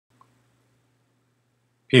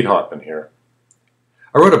Pete Hautman here.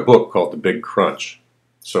 I wrote a book called The Big Crunch.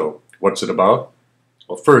 So, what's it about?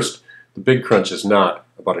 Well, first, The Big Crunch is not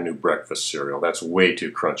about a new breakfast cereal. That's way too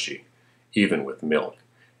crunchy, even with milk.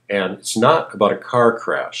 And it's not about a car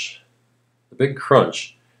crash. The Big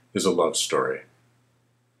Crunch is a love story.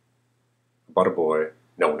 About a boy.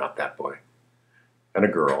 No, not that boy. And a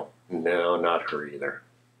girl. No, not her either.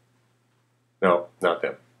 No, not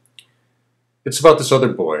them. It's about this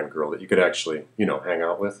other boy and girl that you could actually, hang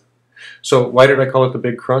out with. So why did I call it The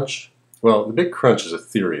Big Crunch? Well, The Big Crunch is a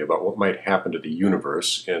theory about what might happen to the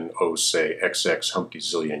universe in, say, XX Humpty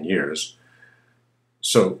Zillion years.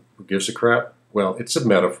 So, who gives a crap? Well, it's a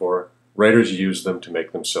metaphor. Writers use them to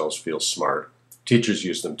make themselves feel smart. Teachers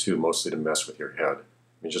use them too, mostly to mess with your head.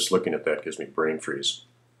 I mean, just looking at that gives me brain freeze.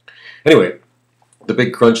 Anyway, the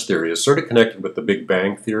Big Crunch theory is sort of connected with the Big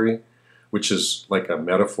Bang theory, which is like a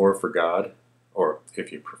metaphor for God, or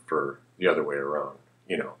if you prefer, the other way around.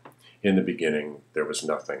 In the beginning, there was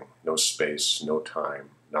nothing, no space, no time,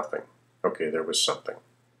 nothing. Okay, there was something,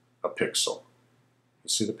 a pixel. You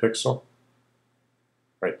see the pixel?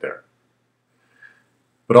 Right there.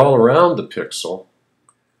 But all around the pixel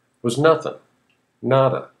was nothing,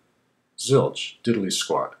 nada, zilch, diddly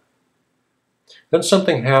squat. Then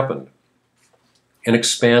something happened, an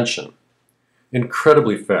expansion,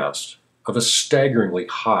 incredibly fast, of a staggeringly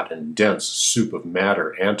hot and dense soup of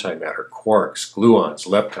matter, antimatter, quarks, gluons,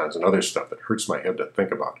 leptons, and other stuff that hurts my head to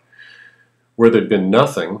think about. Where there'd been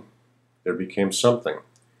nothing, there became something.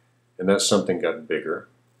 And that something got bigger,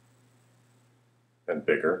 and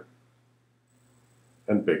bigger,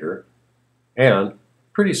 and bigger, and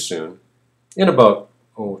pretty soon, in about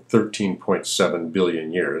 13.7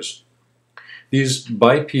 billion years, these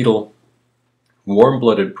bipedal,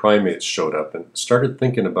 warm-blooded primates showed up and started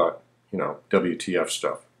thinking about WTF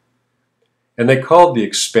stuff. And they called the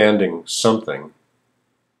expanding something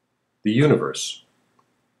the universe.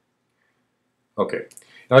 Okay,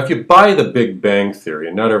 now if you buy the Big Bang theory,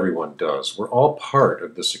 and not everyone does, we're all part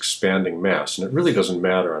of this expanding mass, and it really doesn't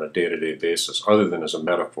matter on a day-to-day basis, other than as a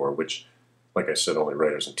metaphor, which, like I said, only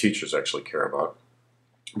writers and teachers actually care about.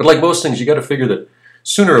 But like most things, you got to figure that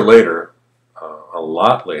sooner or later, a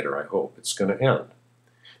lot later, I hope, it's going to end.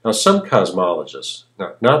 Now, some cosmologists,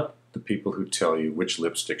 not the people who tell you which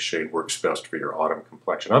lipstick shade works best for your autumn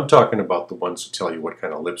complexion. I'm talking about the ones who tell you what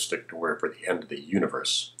kind of lipstick to wear for the end of the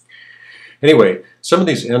universe. Anyway, some of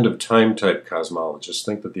these end-of-time type cosmologists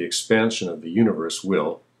think that the expansion of the universe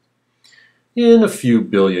will, in a few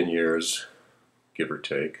billion years, give or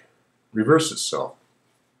take, reverse itself.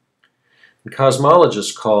 And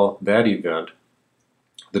cosmologists call that event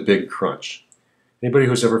the Big Crunch. Anybody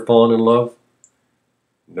who's ever fallen in love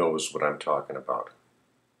knows what I'm talking about.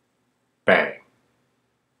 Bang.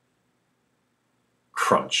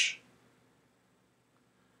 Crunch.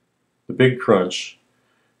 The Big Crunch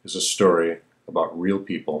is a story about real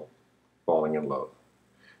people falling in love.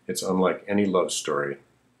 It's unlike any love story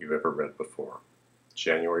you've ever read before.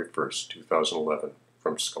 January 1st, 2011,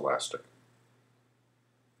 from Scholastic.